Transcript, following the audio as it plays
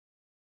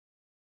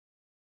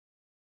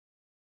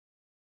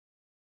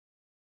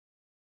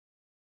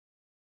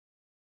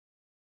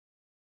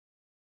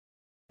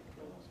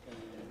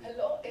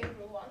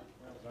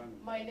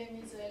My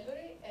name is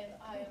Hellory, and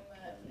I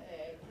am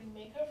a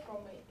printmaker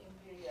from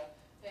Imperia,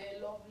 a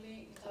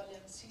lovely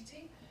Italian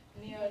city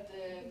near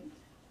the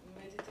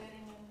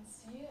Mediterranean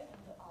Sea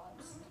and the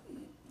Alps.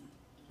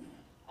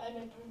 I'm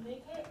a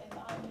printmaker, and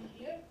I'm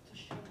here to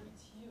share with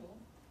you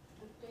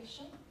the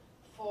passion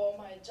for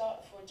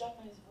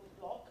Japanese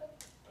woodblock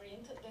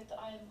print that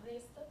I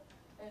embraced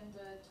and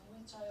to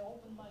which I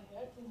opened my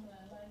heart in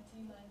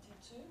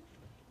 1992,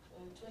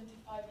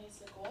 25 years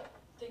ago,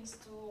 thanks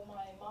to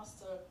my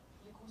master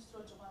Ligustro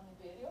Giovanni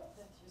Berio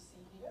that you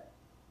see here.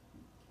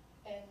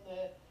 And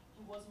he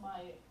was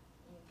my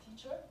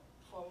teacher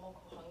for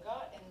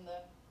moku-hanga and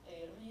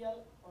a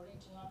real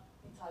original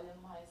Italian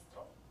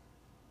maestro.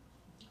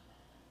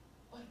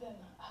 But then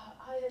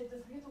I had the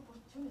great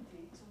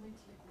opportunity to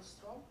meet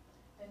Ligustro,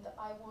 and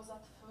I was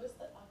at first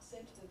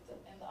accepted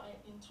and I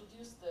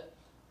introduced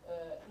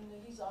in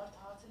his art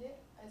atelier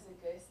as a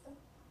guest.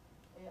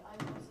 I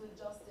was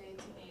just a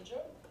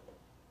teenager,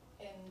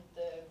 and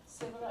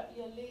several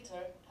years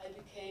later I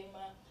became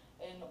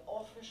an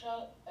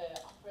official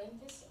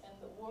apprentice and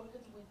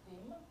worked with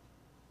him.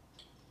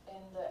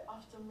 And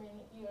after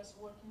many years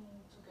working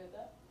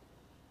together,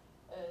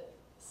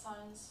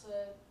 since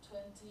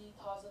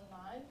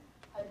 2009,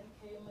 I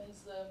became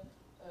his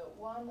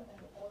one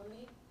and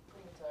only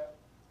printer.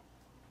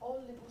 All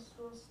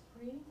Ligustro's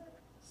print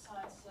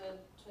since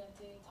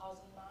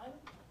 2009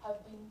 have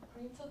been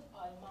printed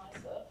by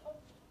myself,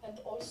 and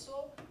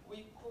also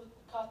we could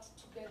cut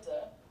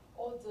together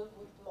all the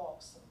wood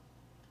blocks.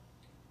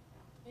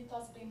 It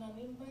has been an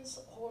immense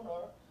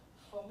honor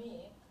for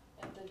me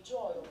and a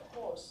joy, of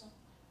course,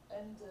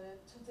 and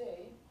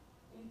today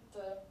it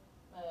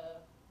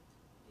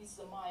is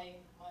my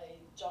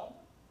job.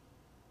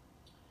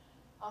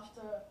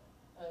 After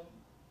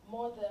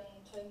more than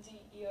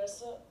 20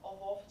 years of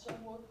official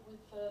work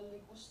with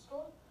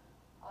Ligustro,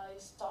 I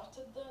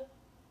started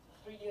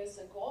 3 years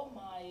ago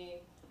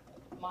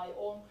my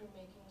own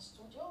printmaking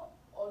studio,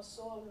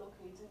 also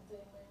located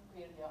in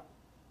Imperia.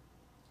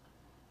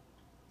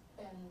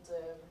 And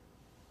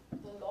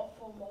the love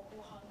for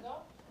moku-hanga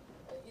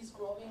is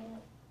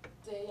growing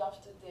day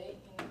after day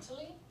in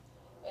Italy,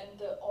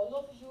 and all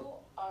of you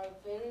are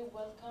very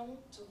welcome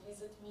to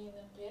visit me in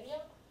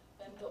Imperia,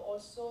 and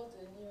also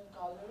the new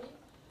gallery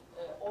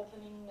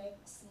opening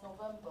next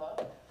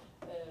November,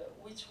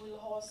 which will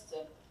host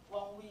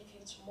 1 week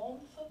each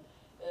month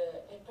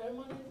a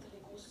permanent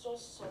Ligustro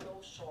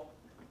solo show,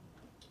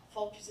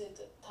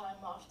 focused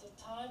time after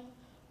time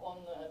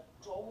on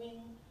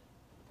drawing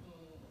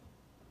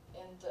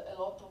and a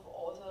lot of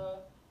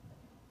other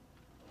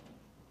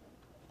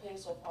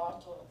pieces of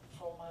art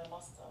from my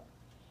master.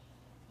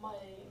 My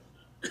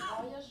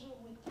voyage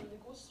with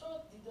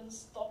Ligustro didn't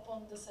stop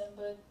on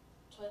December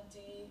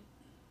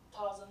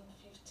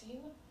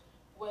 2015,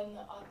 when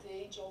at the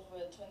age of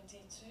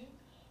 22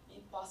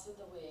 he passed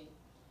away.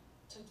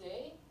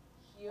 Today,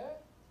 here,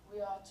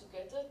 we are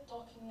together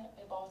talking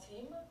about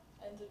him,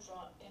 and the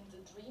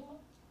dream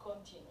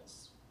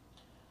continues.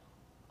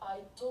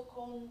 I took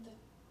on the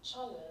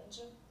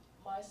challenge,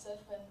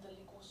 myself and the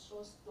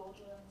Ligustro's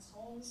daughter and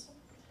sons,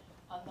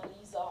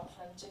 Annalisa,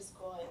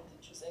 Francesco,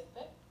 and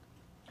Giuseppe,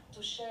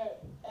 to share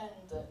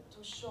and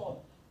to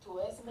show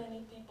to as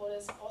many people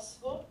as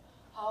possible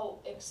how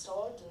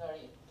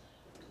extraordinary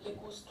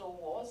Ligustro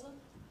was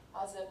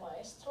as a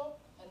maestro,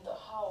 and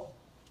how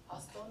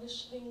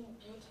astonishingly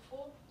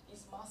beautiful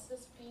his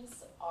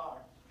masterpieces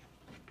are.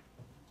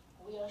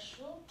 We are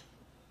sure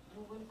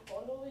you will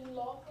follow in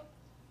love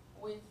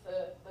with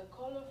the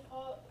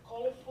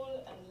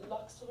colorful and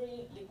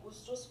luxury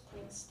Ligustro's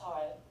print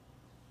style.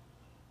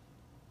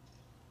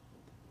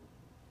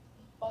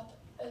 But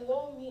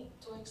allow me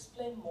to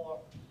explain more.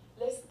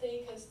 Let's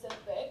take a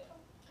step back.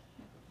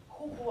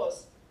 Who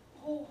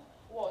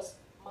was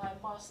my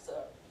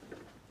master?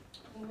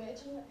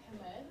 Imagine a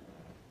man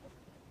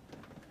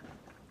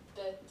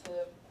that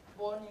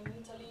born in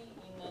Italy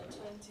in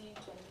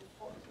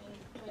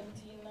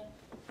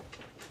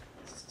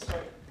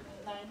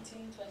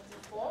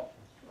 1924,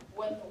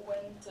 when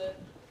went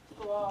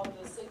throughout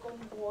the Second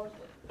World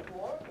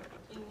War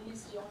in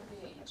his young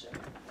age,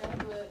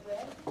 and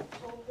then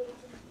covered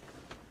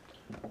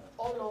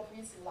all of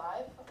his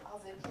life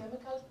as a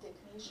chemical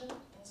technician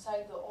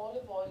inside the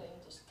olive oil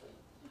industry,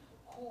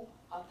 who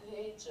at the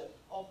age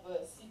of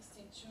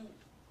 62,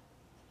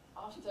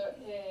 after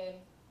a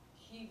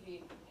heavy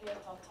heart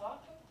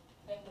attack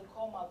and the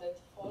coma that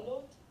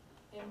followed,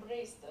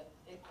 embraced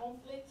a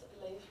complete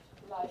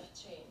life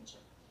change.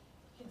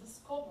 He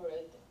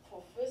discovered for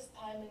first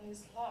time in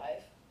his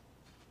life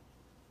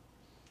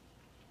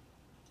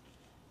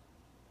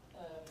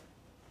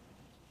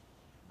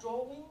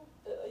drawing.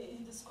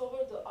 He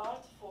discovered the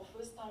art for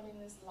first time in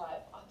his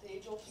life at the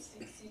age of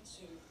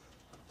 62.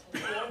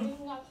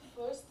 Drawing at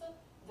first,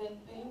 then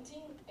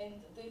painting, and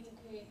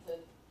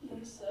dedicated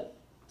himself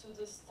to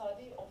the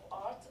study of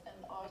art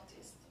and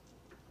artists.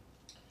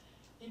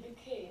 He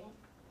became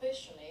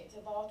passionate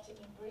about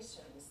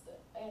Impressionists,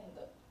 and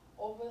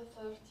over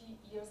 30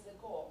 years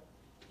ago,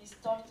 he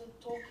started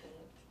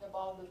talking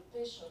about the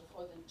passion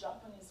for the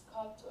Japanese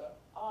culture,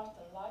 art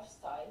and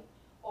lifestyle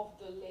of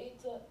the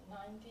late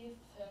 19th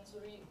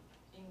century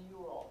in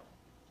Europe.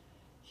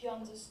 He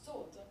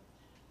understood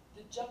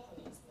the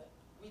Japanism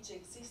which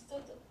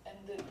existed and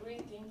the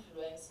great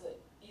influence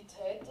it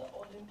had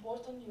on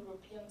important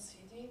European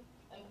cities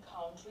and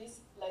countries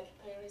like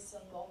Paris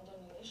and London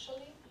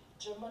initially,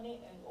 Germany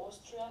and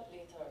Austria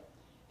later.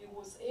 He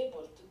was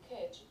able to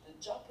catch the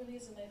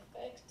Japanism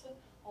effect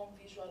on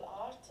visual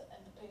art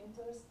and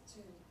painters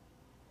too.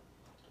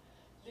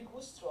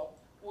 Ligustro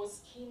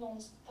was keen on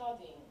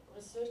studying,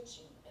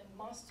 researching and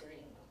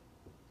mastering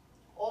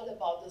all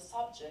about the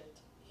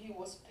subject he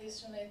was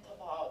passionate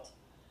about.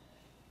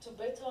 To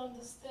better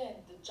understand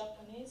the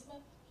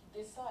Japanism,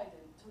 he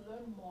decided to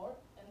learn more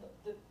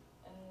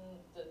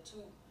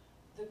to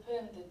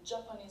depend the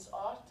Japanese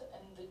art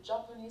and the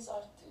Japanese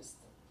artist.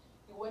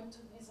 He went to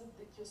visit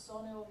the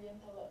Kyosone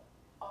Oriental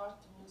Art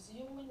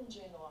Museum in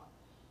Genoa.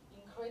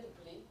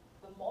 Incredibly,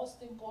 the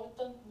most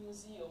important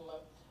museum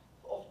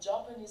of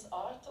Japanese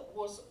art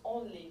was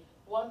only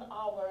 1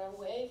 hour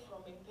away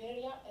from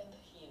Imperia and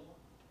him.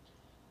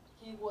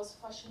 He was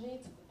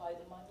fascinated by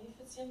the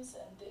magnificence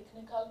and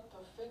technical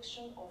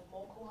perfection of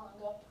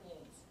moku-hanga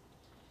prints.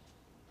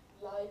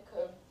 Like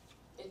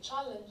a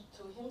challenge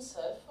to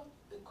himself,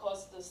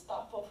 because the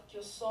staff of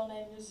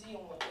Kyosone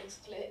Museum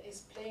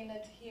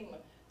explained him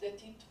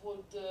that it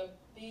would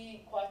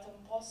be quite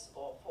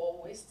impossible for a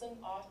Western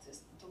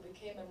artist to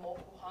become a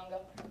moku-hanga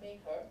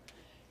printmaker,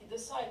 he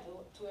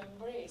decided to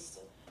embrace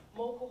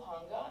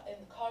moku-hanga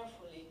and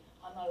carefully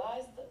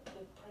analyzed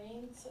the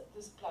prints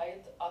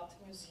displayed at the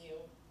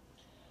museum.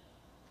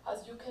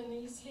 As you can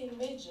easily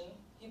imagine,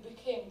 he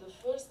became the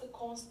first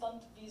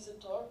constant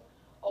visitor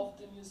of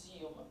the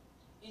museum.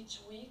 Each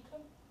week,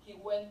 he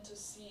went to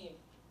see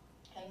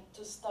and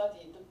to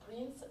study the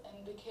prints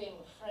and became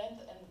a friend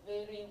and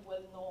very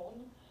well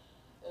known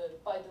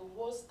by the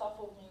whole staff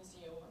of the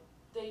museum.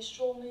 They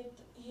showed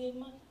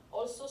him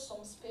also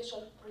some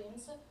special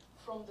prints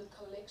from the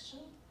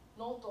collection,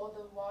 not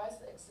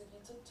otherwise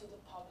exhibited to the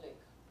public.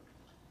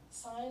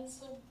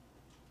 Since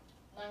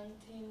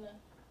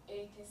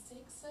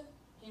 1986,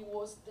 he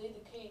was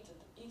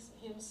dedicated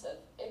himself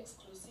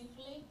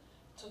exclusively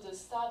to the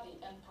study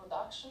and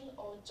production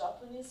of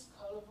Japanese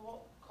color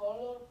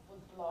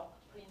woodblock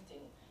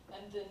printing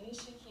and the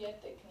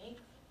nishiki-e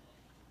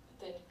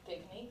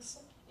techniques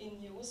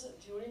in use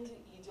during the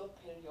Edo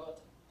period.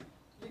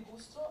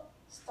 Ligustro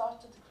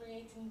started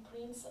creating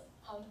prints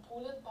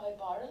hand-pulled by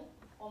Baron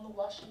on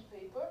washi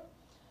paper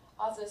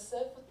as a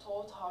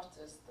self-taught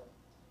artist.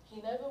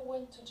 He never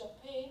went to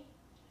Japan,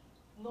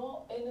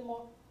 no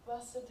anymore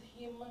passed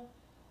him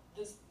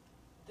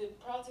the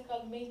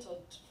practical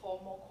method for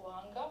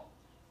moku-hanga.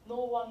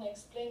 No one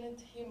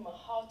explained him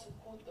how to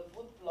cut the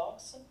wood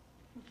blocks.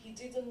 He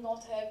did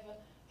not have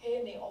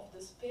any of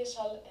the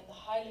special and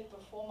highly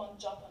performant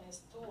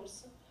Japanese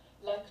tools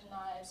like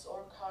knives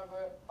or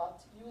carver,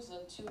 but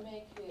used to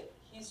make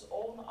his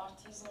own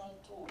artisanal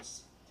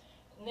tools,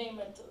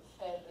 named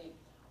ferri,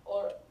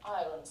 or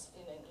irons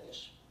in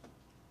English.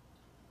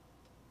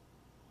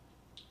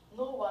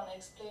 No one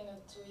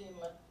explained to him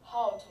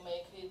how to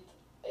make it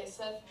a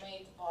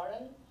self-made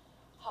baron,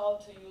 how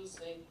to use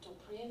it to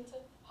print,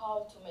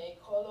 how to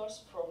make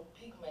colors from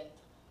pigment,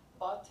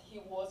 but he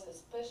was a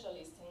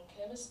specialist in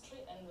chemistry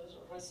and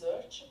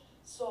research,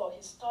 so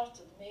he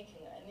started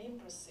making an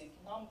impressive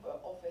number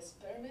of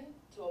experiments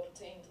to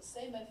obtain the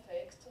same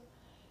effect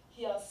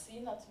he has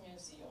seen at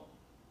museum.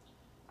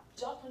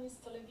 Japanese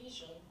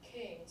television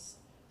came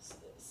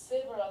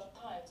several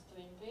times to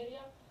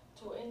Imperia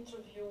to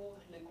interview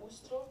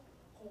Ligustro,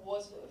 who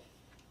was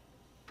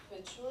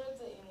featured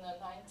in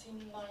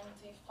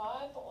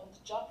 1995 on the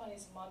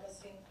Japanese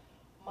magazine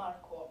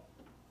Marco.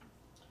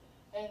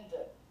 And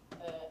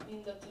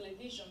in the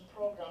television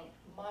program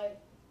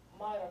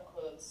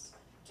Miracles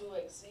Do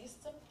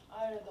Exist,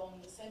 aired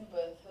on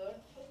December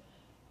 3rd,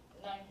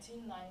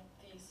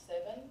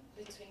 1997,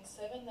 between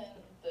 7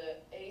 and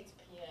 8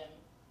 p.m.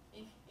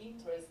 If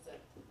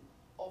interested,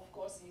 of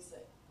course, is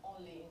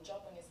only in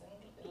Japanese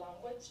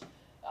language.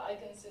 I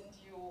can send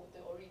you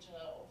the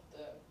original of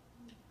the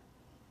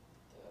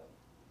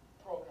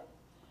program.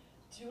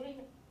 During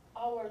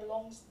our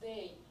long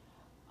stay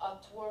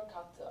at work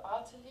at the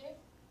atelier,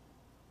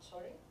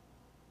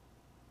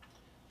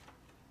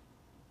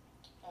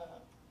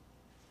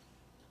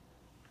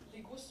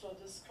 Ligustro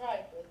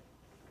described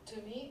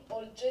to me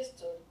all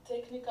gesture,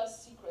 technical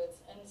secrets,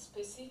 and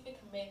specific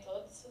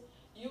methods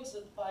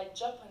used by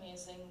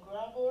Japanese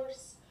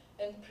engravers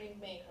and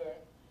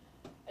printmakers,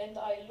 and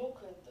I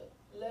looked,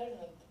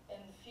 learned,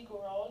 and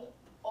figured all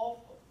of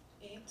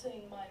it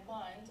in my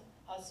mind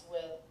as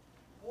well,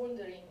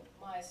 wondering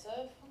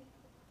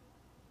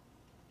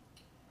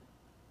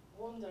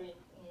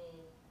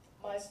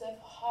myself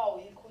how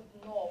he could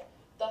know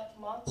that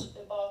much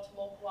about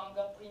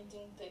moku-hanga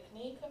printing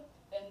technique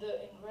and the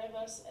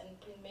engravers and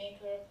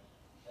printmaker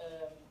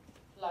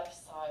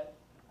lifestyle.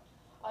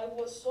 I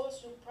was so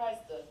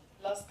surprised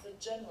last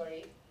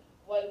January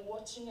while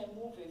watching a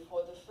movie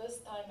for the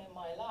first time in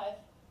my life,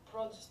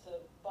 produced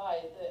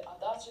by the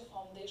Adachi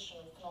Foundation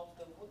of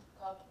the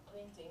woodcut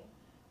printing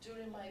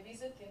during my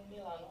visit in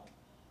Milano.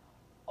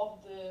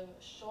 Of the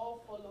show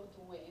followed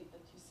the way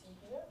that you see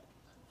here,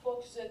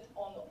 focused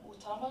on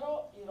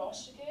Utamaro,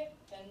 Hiroshige,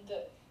 and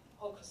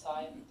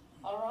Hokusai,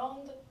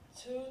 around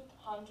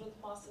 200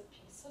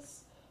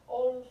 masterpieces,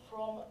 all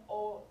from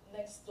our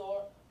next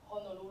door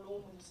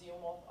Honolulu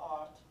Museum of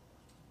Art.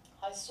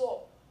 I saw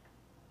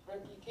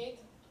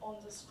replicated on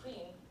the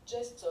screen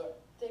gesture,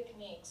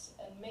 techniques,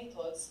 and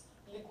methods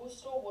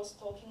Ligustro was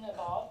talking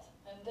about,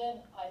 and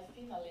then I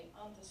finally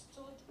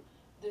understood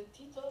the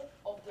title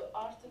of the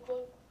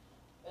article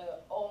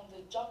on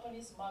the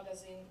Japanese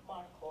magazine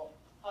Marco,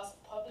 as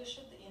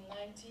published in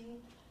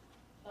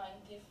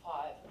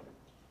 1995.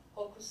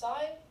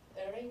 Hokusai,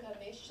 a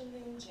reincarnation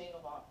in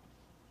Genova.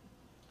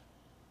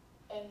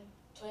 And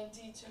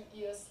 22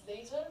 years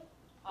later,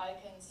 I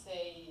can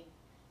say,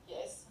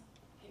 yes,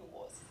 it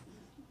was.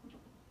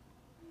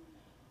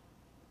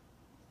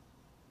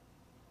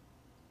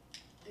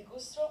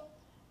 Ligustro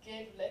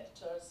gave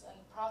lectures and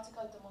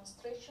practical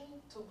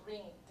demonstration to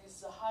bring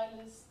this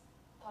highly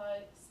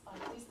styled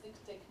artistic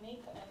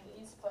technique and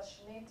its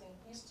fascinating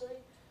history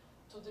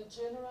to the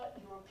general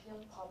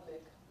European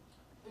public.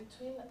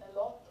 Between a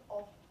lot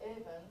of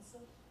events,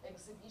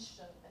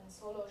 exhibition, and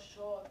solo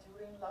show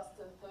during last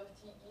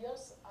 30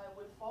 years, I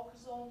will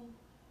focus on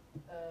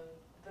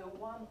the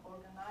one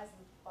organized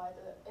by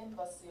the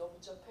Embassy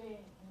of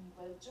Japan in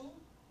Belgium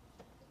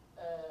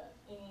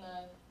in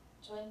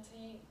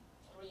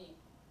 23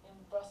 in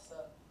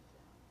Brussels,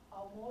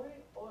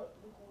 Aomori or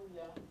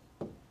Liguria,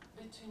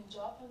 between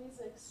Japanese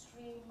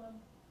extreme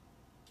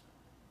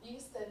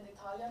east and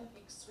Italian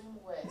extreme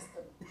west.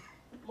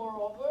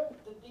 Moreover,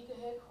 the big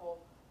echo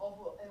of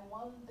a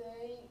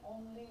one-day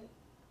only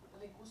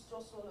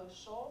Ligustro solo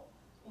show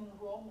in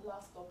Rome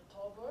last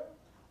October,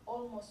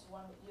 almost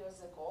 1 year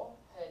ago,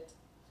 had.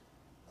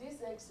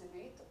 This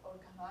exhibit,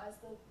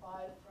 organized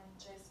by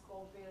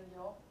Francesco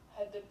Berio,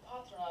 had the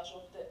patronage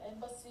of the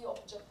Embassy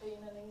of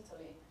Japan in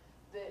Italy,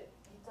 the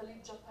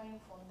Italy-Japan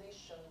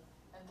Foundation,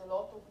 and a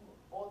lot of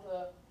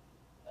other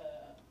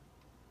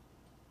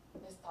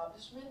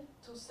establishment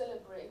to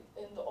celebrate,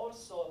 and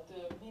also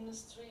the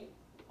Ministry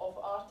of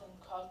Art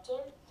and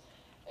Culture,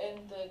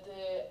 and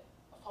the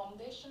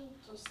foundation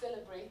to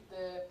celebrate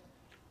the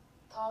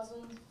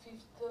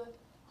 1005th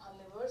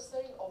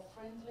anniversary of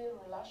friendly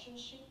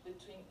relationship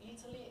between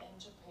Italy and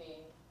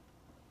Japan.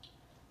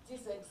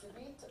 This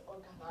exhibit,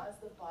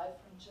 organized by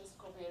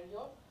Francesco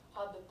Berio,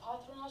 had the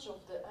patronage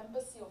of the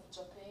Embassy of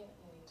Japan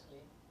in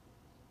Italy.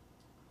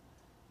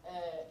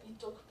 It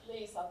took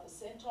place at the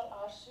Central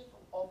Archive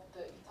of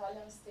the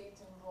Italian state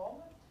in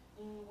Rome,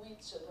 in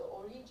which the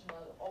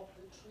original of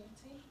the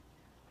treaty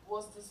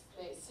was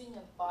displayed,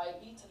 signed by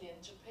Italy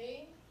and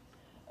Japan,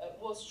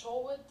 was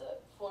showed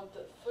for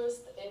the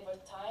first ever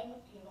time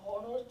in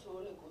honor to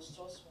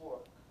Ligustro's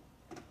work.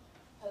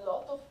 A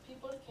lot of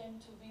people came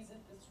to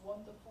visit this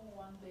wonderful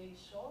one-day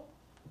show.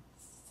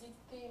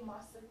 60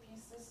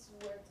 masterpieces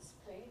were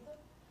displayed,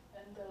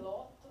 and a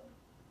lot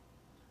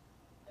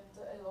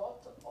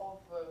of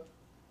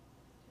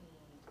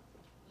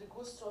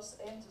Ligustro's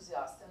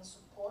enthusiasts and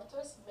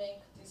supporters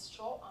make this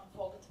show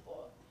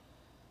unforgettable.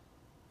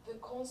 The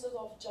concert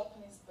of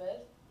Japanese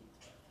bell,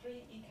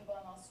 3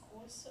 Ikebana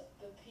schools,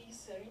 the tea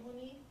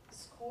ceremony,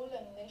 school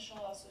and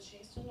National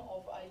Association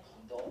of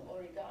Aikido,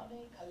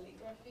 Origami,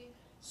 Calligraphy,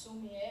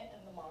 Sumie,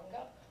 and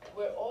manga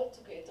were all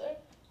together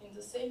in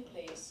the same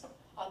place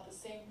at the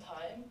same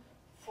time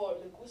for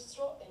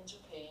Ligustro and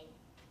Japan.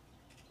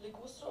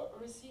 Ligustro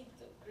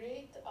received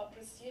great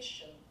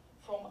appreciation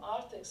from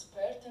art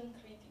experts and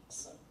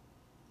critics.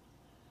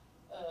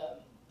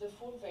 The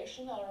full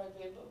version are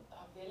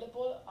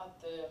available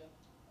at the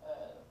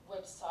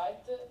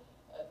website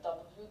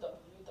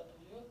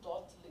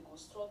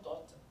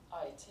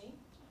www.ligustro.it.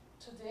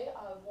 Today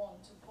I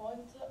want to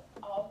point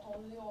out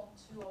only on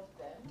 2 of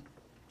them.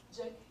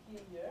 Jack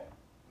Hillier,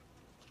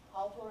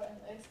 author and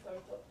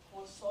expert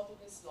for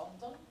Sotheby's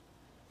London,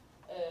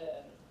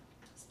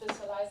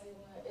 specialized in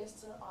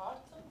Eastern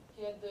art.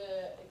 He had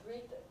a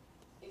great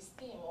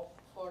esteem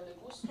for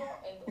Ligustro,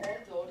 and all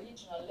the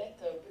original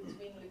letter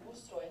between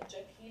Ligustro and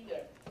Jack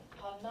Hillier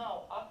are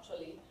now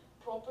actually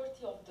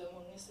property of the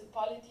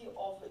municipality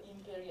of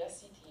Imperia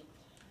City.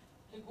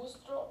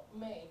 Ligustro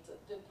made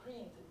the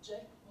print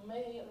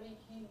Mary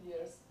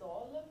Hillier's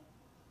dolls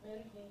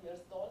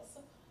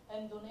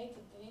and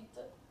donated it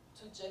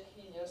to Jack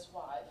Hillier's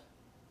wife.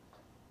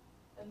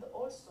 And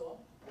also,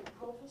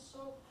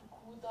 Professor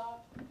Fukuda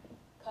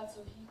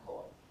Katsuhiko,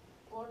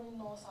 born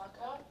in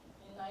Osaka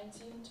in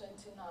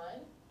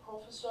 1929,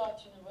 professor at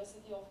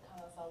University of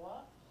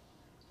Kanazawa.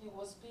 He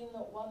was been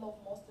one of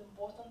most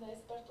important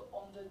experts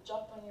on the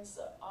Japanese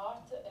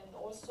art and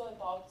also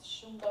about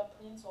shunga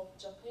prints of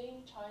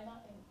Japan,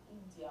 China, and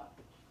India.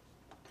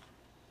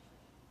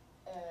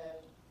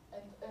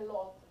 And a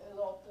lot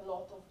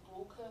of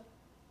book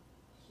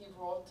he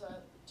wrote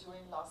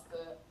during last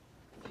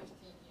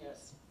 50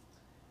 years.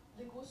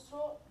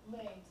 Ligustro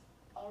made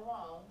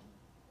around,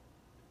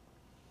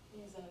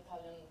 he's an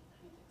Italian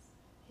critic,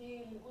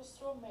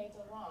 Ligustro made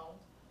around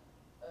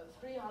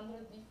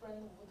 300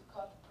 different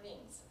woodcut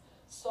prints.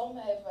 Some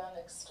have an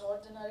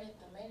extraordinary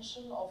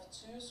dimension of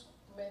 2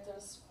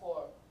 meters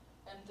square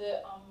and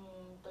the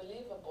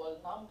unbelievable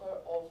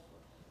number of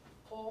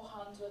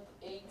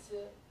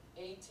 480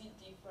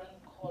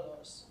 different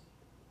colors.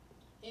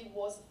 He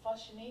was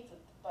fascinated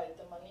by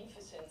the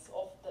magnificence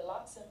of the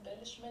lax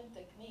embellishment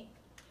technique,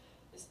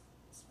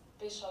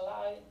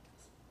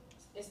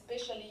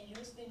 especially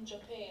used in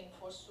Japan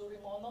for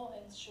surimono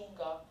and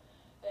shunga,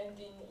 and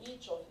in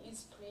each of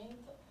his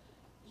prints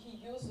he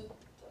used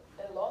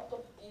a lot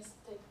of this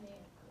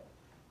technique.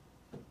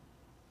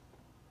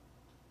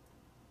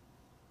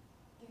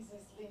 This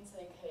is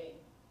Lindsay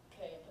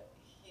Camp.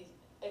 He's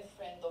a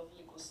friend of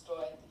Ligustro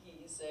and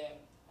he is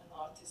an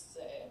artist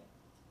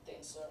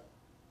dancer.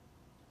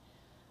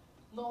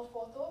 No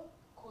photo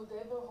could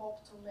ever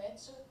hope to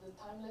match the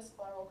timeless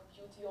Baroque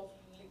beauty of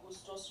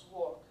Ligustro's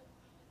work.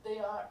 They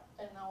are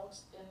an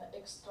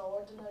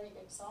extraordinary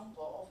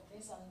example of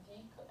these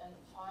antique and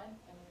fine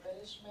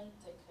embellishment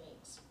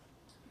techniques.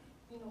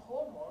 In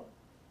honor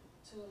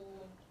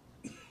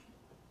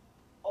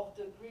of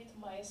the great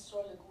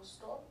maestro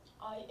Ligustro,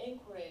 I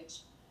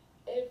encourage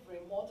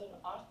every modern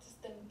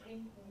artist and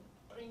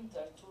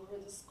printer to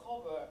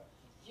rediscover,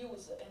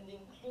 use and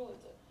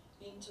include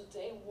in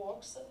today's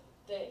works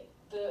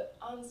the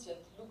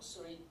ancient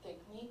luxury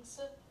techniques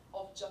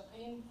of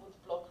Japan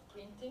woodblock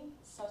printing,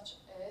 such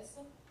as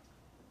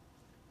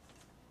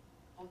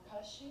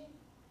bokashi,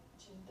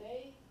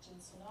 jindei,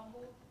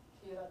 jinsunagu,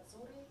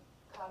 kiratsuri,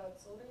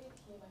 karatsuri,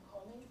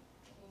 kimekomi,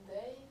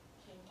 kindei,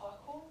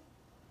 kinpaku,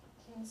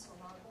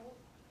 kinsunagu,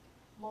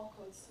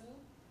 mokotsu,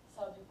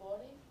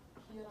 sabibori,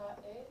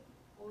 kira-e,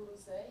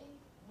 urusei,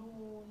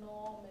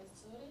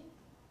 nunometsuri,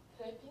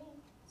 creping,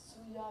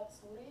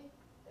 suyatsuri,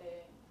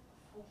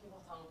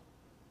 fukiwatan.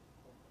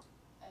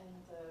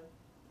 And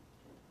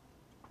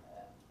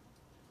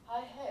I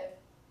have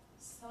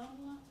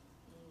some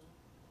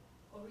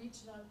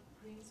original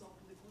prints of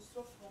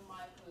Ligustro from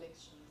my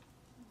collection.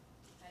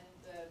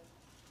 And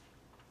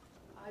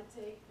I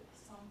take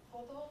some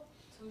photo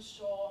to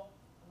show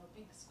on a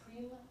big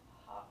screen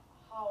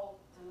how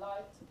the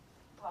light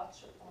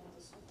touch on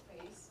the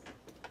surface.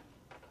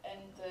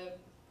 And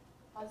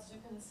as you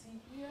can see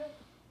here,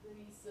 there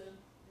is a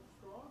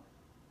frog.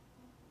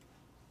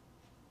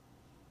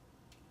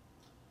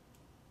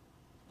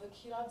 The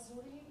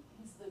kiratsuri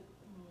is a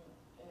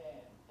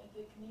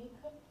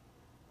technique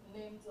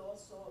named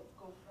also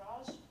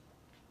gaufrage,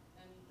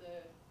 and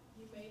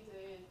he made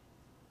a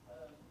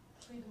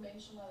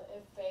three-dimensional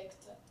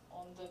effect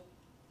on the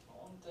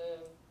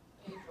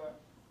paper.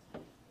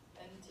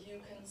 And you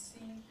can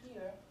see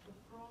here the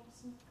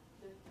frogs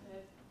that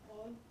have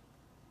all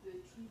the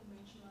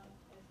three-dimensional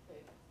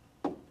effect.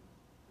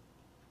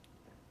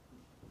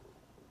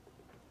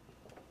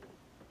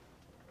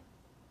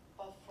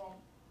 But from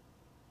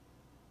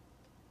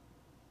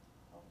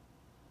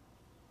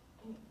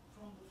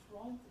the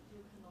front, you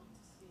cannot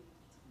see it.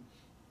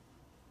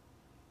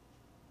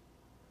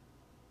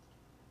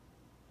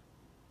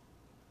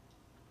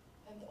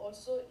 And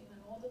also in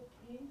another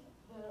print,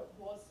 there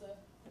was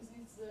this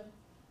is a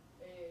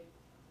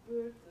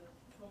bird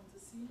from the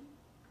sea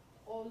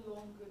all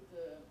along the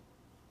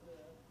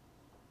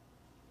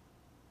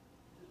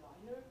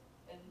wire,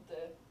 and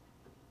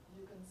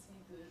you can see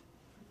the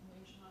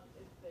three-dimensional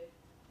effect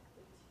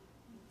that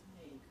it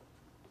made.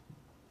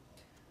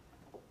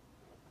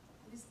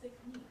 This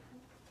technique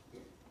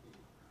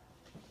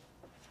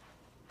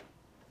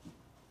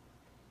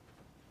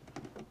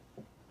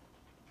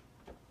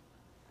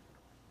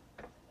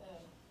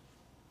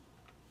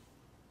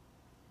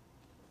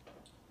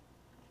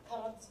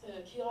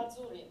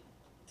kiratsuri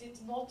did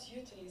not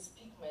utilize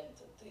pigment.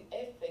 The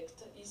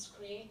effect is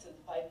created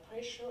by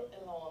pressure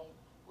alone,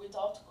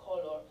 without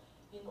color,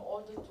 in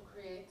order to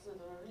create the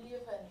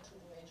relief and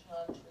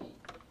two-dimensional tree.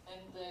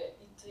 And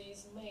it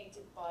is made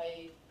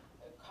by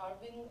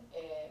carving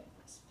a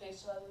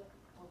special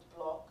wood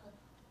block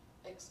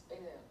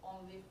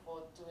only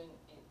for doing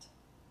it.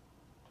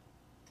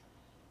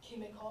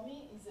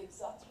 Kimekomi is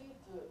exactly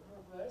the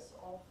reverse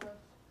of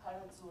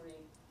karatsuri.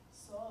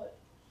 So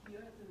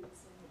here there is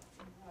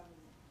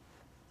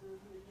the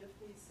relief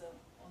is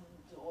on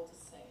the other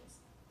sides.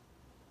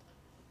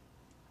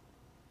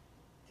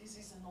 This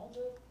is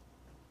another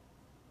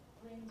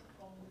print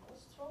from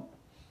Ligustro,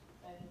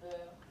 and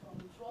from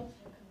the front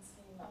you can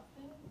see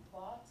nothing,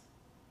 but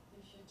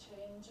if you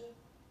change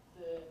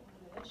the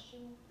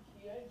inclination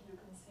here, you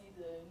can see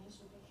the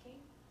Mitsubishi.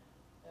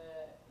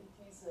 It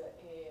is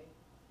a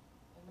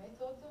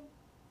method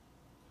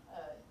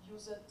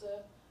used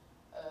to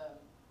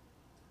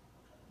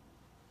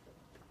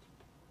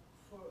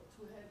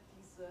have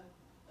this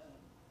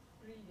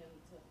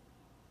brilliant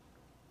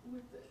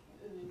with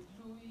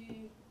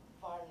gluey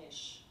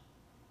varnish.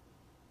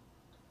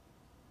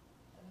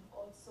 And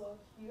also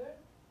here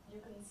you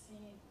can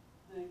see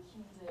the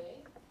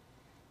kindei,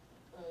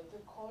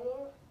 the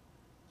color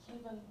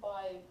given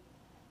by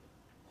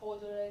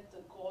powdered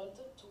gold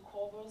to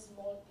cover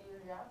small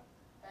area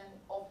and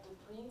of the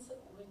prints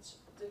with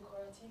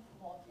decorative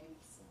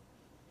motifs.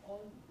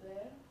 All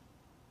there,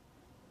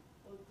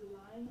 all the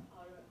lines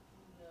are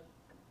in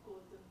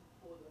golden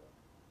border.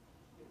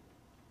 Here.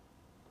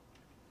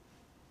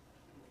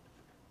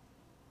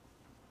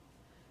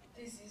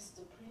 This is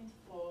the print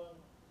for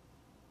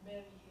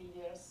Mary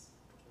Hilliers,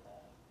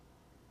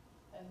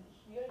 and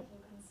here you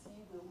can see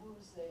the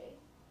ukiyo-e.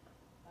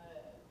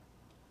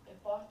 A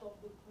part of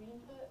the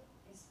print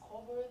is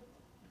covered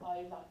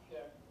by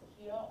lacquer.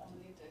 Here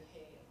only the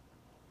hair,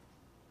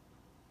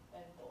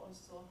 and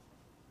also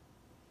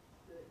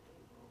the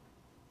elbow.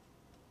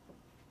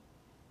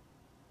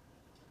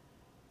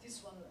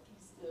 This one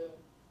is the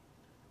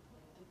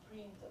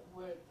print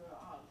where there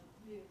are the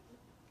beard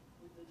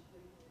with the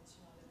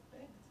three-dimensional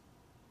effect.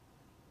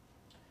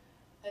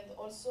 And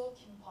also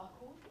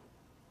Kimpaku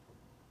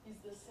is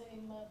the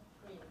same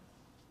print.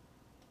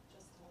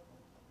 Just a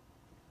moment.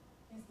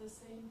 Is the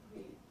same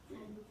print.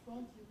 From the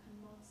front you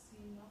cannot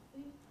see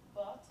nothing,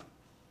 but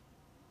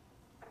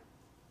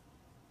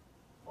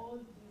all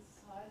this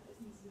side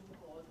is in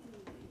gold,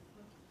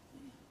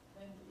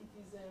 and it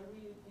is a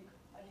really big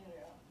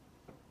area.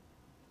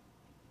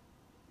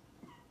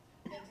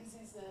 And this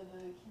is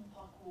the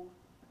Kimpaku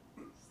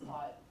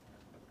style.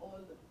 All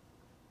this,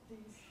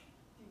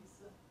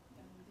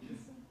 and this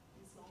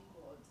is on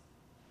gold.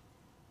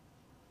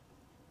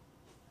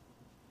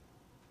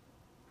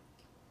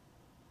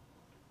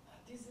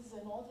 This is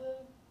another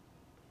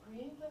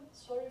print.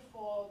 Sorry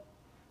for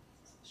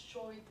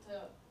show it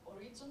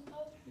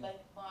horizontal,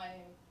 like my,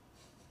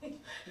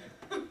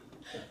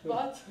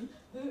 but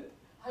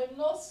I'm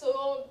not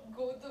so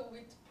good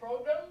with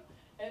program,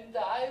 and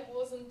I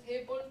wasn't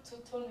able to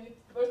turn it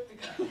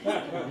vertical.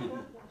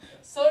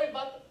 Sorry,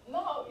 but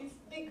now it's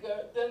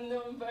bigger than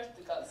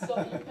vertical, so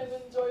you can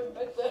enjoy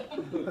better.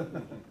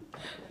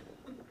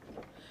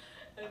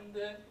 And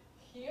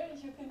here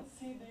you can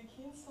see the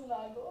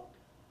kinsunago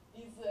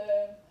is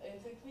a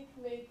technique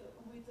made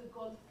with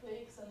gold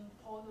flakes and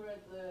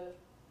powdered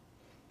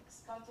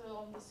scattered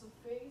on the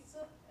surface,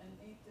 and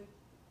it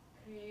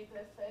creates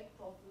effect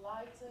of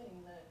light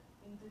in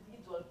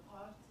individual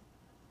part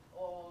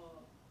or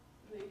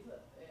plate.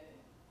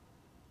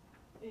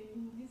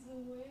 In this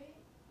way,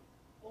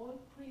 all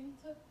print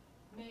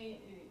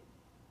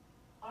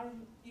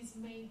is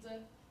made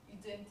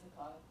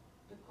identical,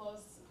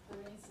 because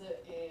there is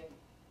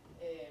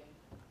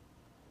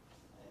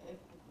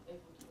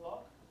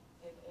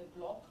a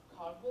block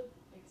carved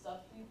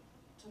exactly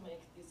to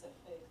make this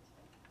effect.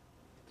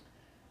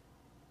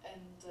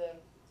 And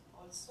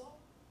also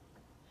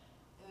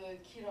the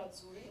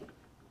kirazuri,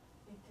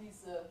 it is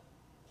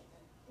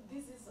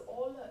this is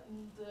all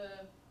in the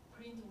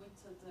print with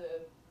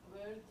the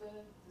bird,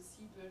 the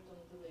seabird on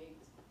the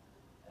legs,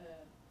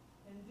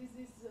 and this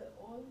is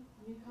all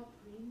mica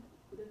print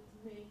that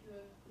make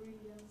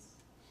brilliance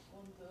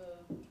on the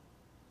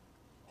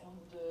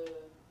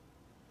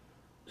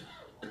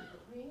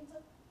print,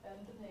 and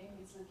the name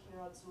is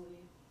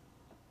kirazuri.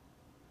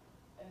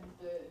 And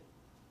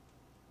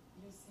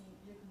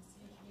you can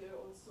see here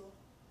also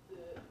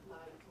the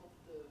light of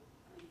the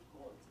leaf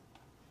gold.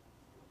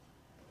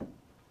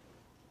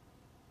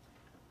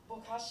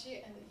 Bokashi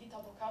and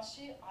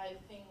hitabokashi, I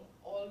think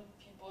all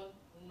people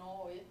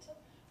know it,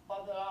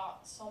 but there are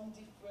some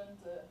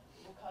different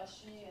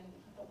bokashi and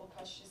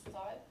hitabokashi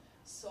style.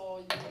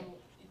 So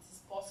it is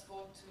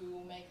possible to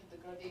make the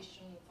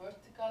gradation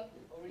vertical,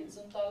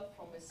 horizontal,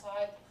 from a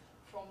side,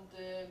 from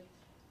the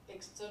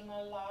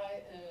external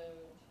line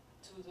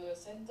to the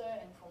center,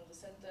 and from the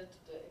center to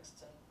the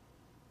external.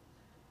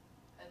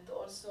 And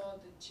also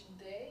the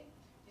jindei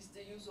is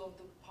the use of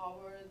the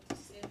powered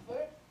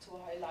silver to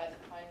highlight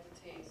fine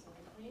details in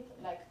the print,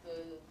 like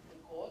the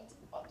gold,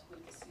 but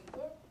with the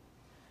silver.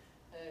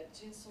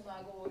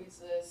 Jinsunago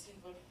is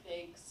silver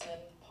flakes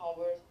and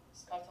power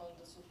scattered on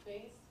the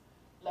surface,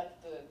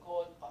 like the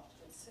gold, but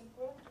with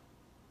silver.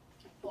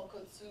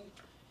 Bokotsu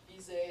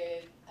is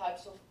a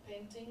types of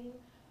painting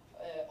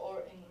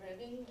or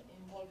engraving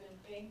involving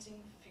painting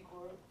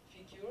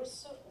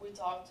figures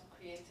without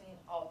creating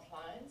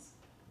outlines,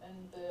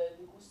 and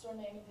Ligustro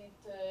named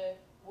it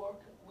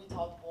work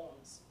without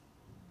bones.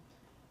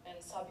 And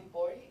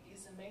sabibori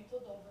is a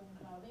method of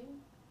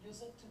engraving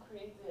used to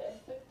create the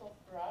effect of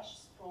brush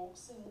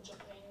strokes in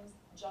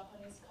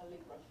Japanese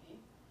calligraphy.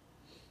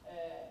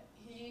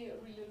 He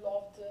really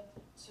loved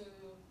to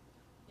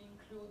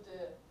include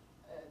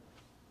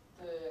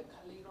the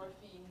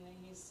calligraphy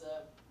in his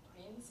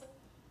prints,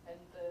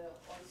 and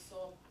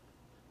also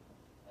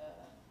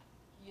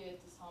he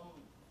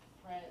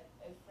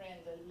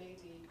had a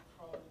lady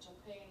from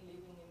Japan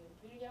living in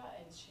Iberia,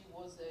 and she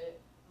was a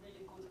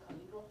really good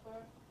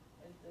calligrapher,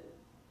 and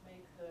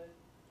make it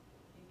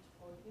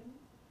for him.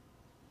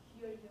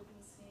 Here you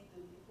can see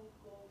the little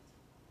gold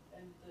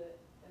and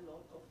a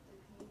lot of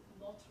technique,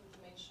 not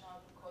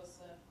three-dimensional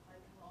because I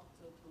cannot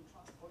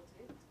transport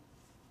it.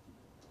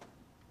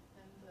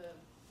 And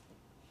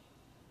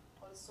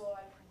also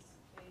I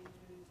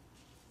participated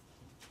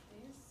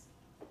this.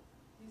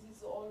 This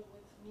is all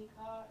with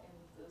mica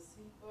and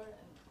silver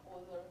and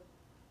other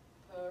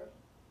pearl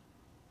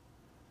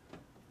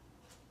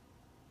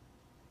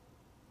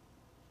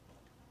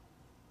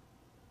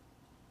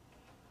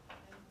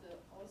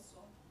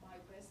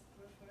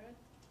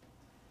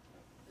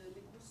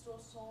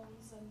Ligustro's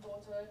sons and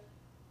daughter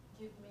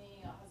give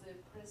me as a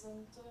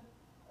present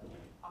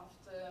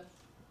after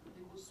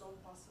Ligustro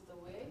passed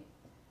away.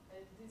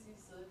 And this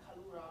is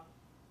Kalura,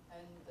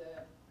 and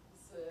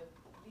it's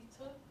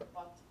little,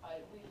 but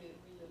I really,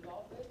 really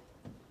love it.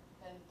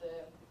 And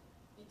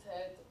it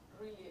had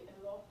really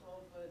a lot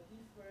of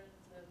different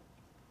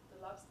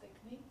deluxe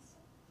techniques,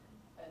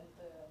 and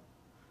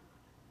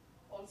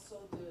also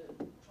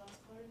the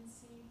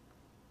transparency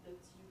that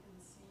you can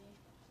see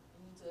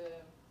in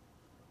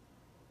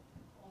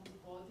on the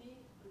body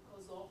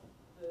because of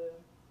the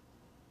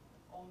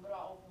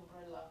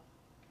umbrella.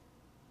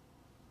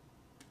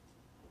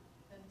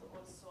 And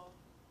also,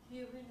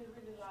 he really,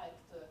 really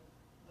liked the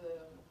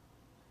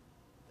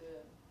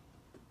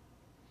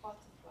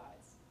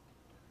butterflies.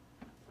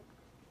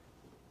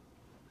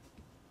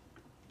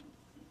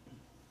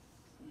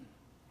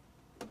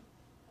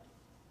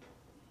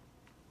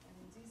 And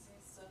this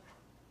is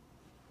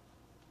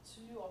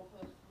two of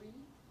the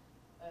three.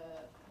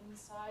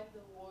 Inside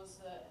there was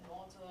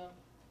another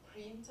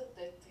print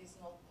that is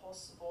not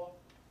possible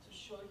to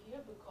show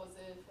here because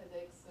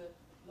FedEx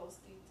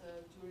lost it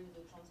during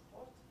the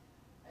transport.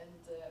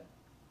 And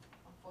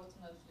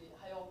unfortunately,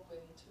 I hope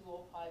in 2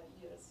 or 5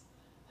 years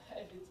I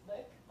have it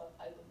back, but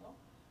I don't know.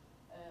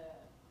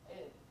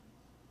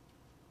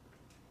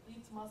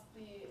 It must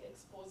be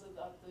exposed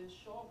at the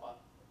show, but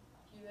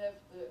you have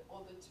the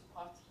other two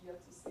parts here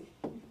to see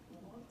if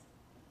you want.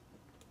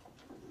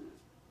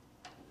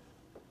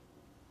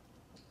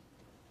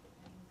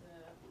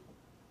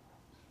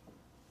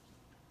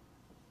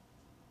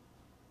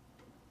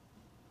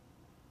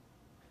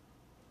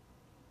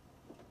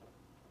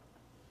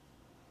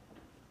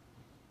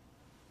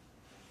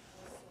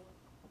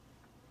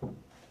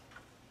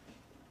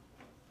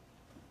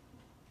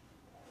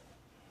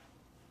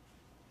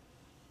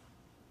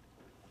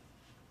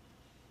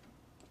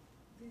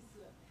 This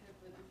have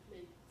the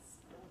flakes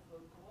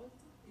of gold,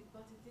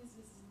 but this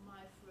is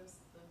my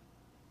first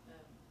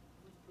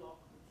wood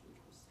block with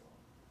Ligustro.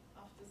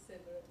 After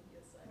several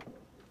years, I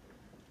worked with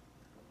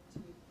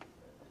two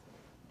different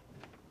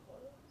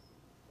colors.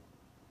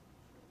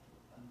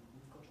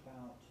 We've got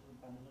about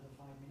another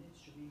 5 minutes.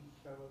 Should we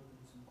throw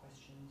open some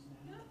questions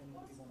now? Yeah, If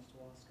anybody wants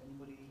to ask,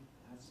 anybody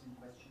has some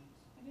questions?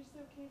 And is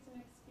it okay if the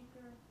next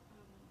speaker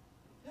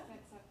Yeah.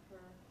 sets up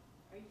her?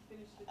 Are you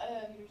finished with the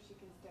computer? She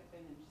can step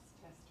in and just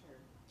test her.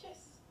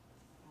 Yes.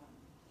 You want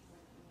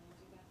to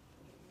do that?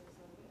 Get yours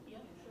loaded? Yeah,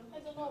 And then sure. we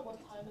I don't can know go what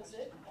into time is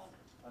it. questions.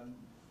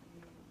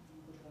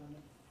 We've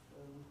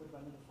got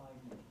about another 5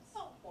 minutes.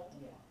 Oh,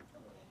 wonderful.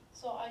 Yeah. Okay.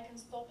 So I can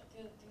stop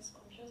this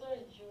computer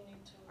if you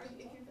need to. Are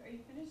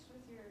you finished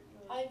with your?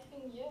 I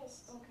think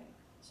yes. Okay.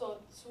 So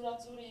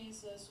Surazzuri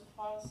is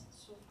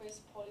surface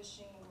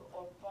polishing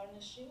or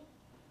varnishing,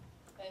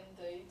 and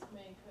it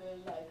make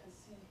like a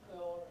silk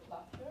or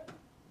lacquer.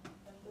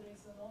 And there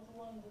is another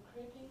one. The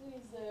creping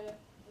is the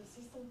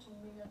system to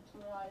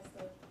miniaturize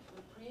the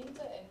print,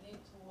 and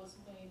it was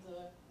made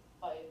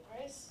by a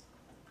press.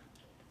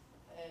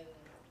 And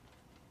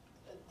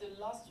the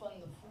last one,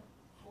 the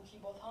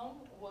Fukibotan,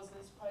 was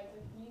a spray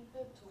technique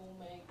to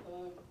make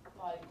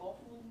by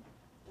Gofun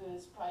the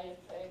spray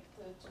effect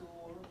to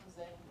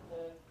represent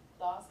the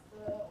dust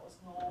or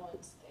snow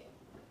and stain.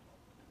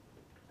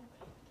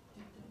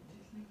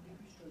 Did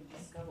Ligustro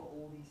discover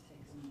all these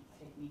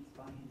techniques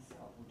by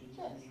himself, or did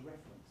he have Yes. any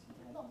reference?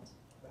 Not.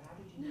 But how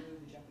did you know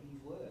the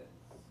Japanese words,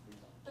 for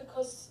example?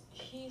 Because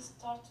he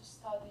started to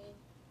study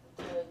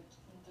the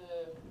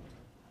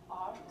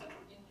art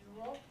in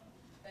Europe,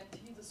 and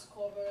he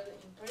discovered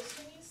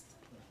Impressionist,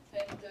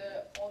 and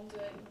on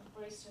the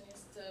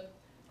Impressionist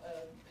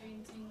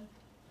painting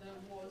there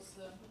was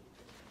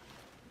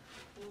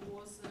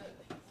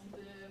on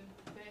the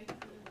back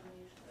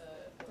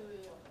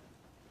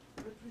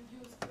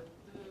reproduced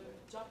the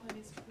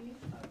Japanese print,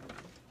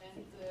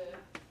 and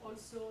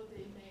also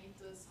they made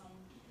some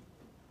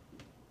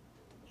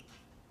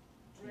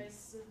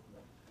dress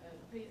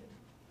paint.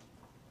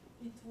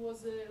 It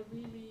was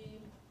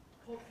really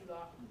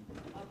popular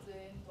at the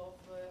end of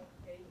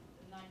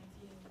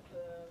 19th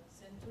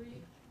century,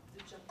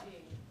 the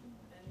Japan,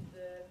 and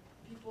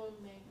people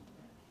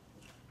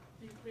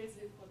be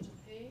crazy for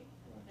Japan,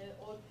 and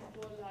all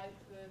people like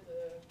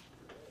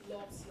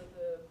loves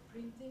the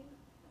printing,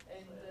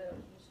 and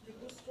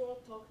Ligustro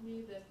taught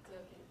me that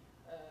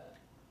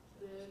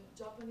the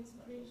Japanese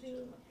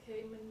printing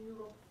came in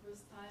Europe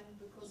first time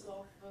because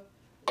of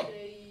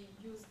they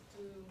used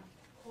to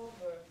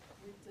cover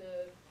with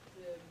the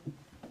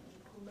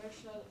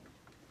commercial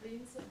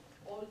prints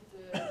all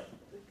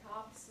the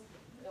cups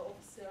of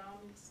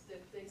ceramics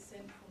that they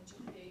sent from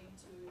Japan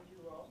to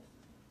Europe,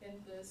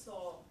 and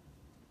so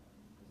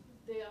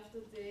day after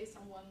day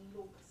someone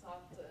looks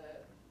at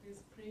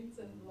these prints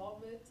and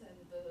love it,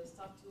 and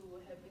start to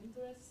have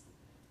interest,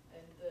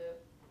 and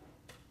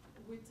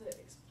with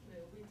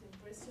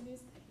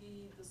Impressionist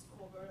he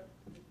discovered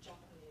the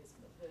Japanese,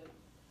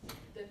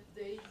 that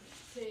they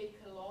take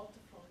a lot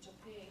from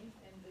Japan,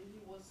 and he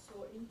was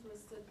so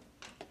interested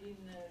in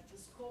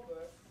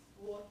discover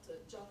what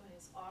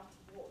Japanese art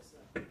was.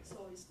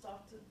 So he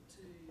started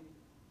to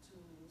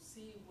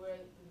see where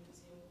the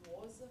museum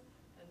was,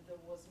 and there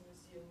was a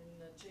museum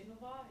in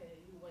Genova.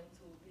 He went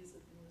to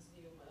visit the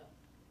museum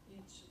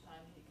each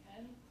time he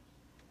can,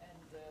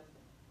 and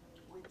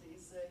with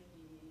this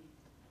he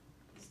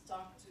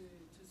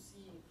started to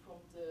see from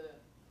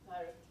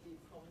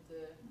directly from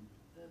the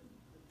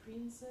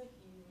prints.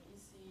 He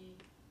see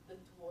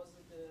that was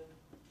the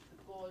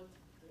gold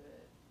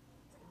and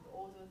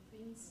other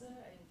things,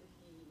 and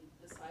he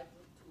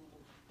decided to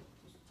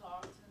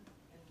start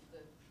and to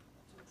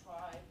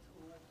try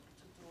to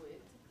do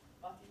it,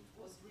 but it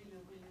was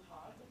really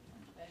hard.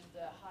 And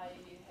I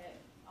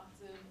had at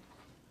the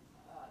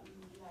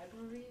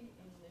library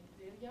in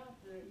Beria,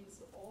 there is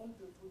all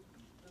the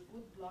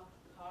wood block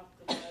cut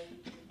by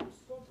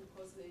Ligustro,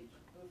 because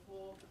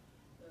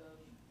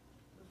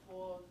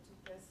before to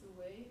pass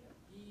away,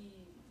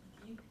 he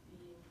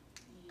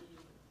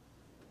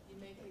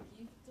make a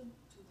gift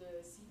to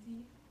the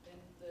city,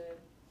 and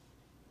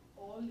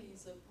all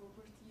is a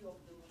property of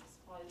the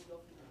municipality of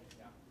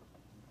Beria.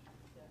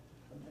 Yeah.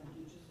 And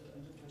just a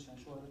question,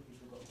 I'm sure other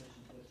people got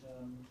questions, but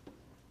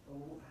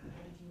how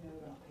did you know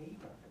about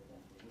paper, for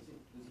example? Was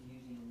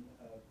he using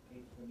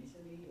paper from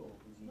Italy, or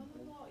was he? No.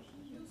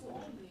 He used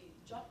only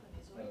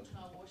Japanese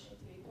original washi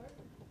paper,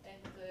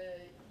 and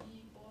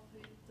he bought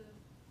it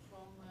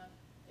from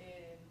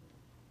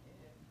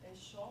a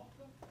shop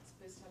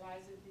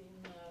specialized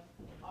in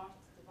art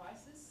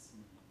devices,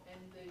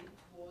 and it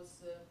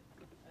was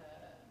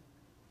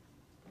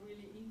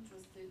really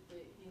interested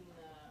in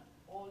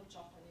all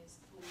Japanese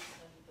tools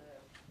and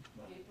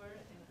paper,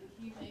 and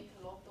he make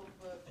a lot of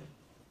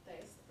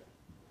tests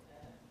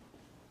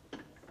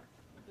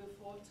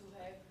before to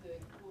have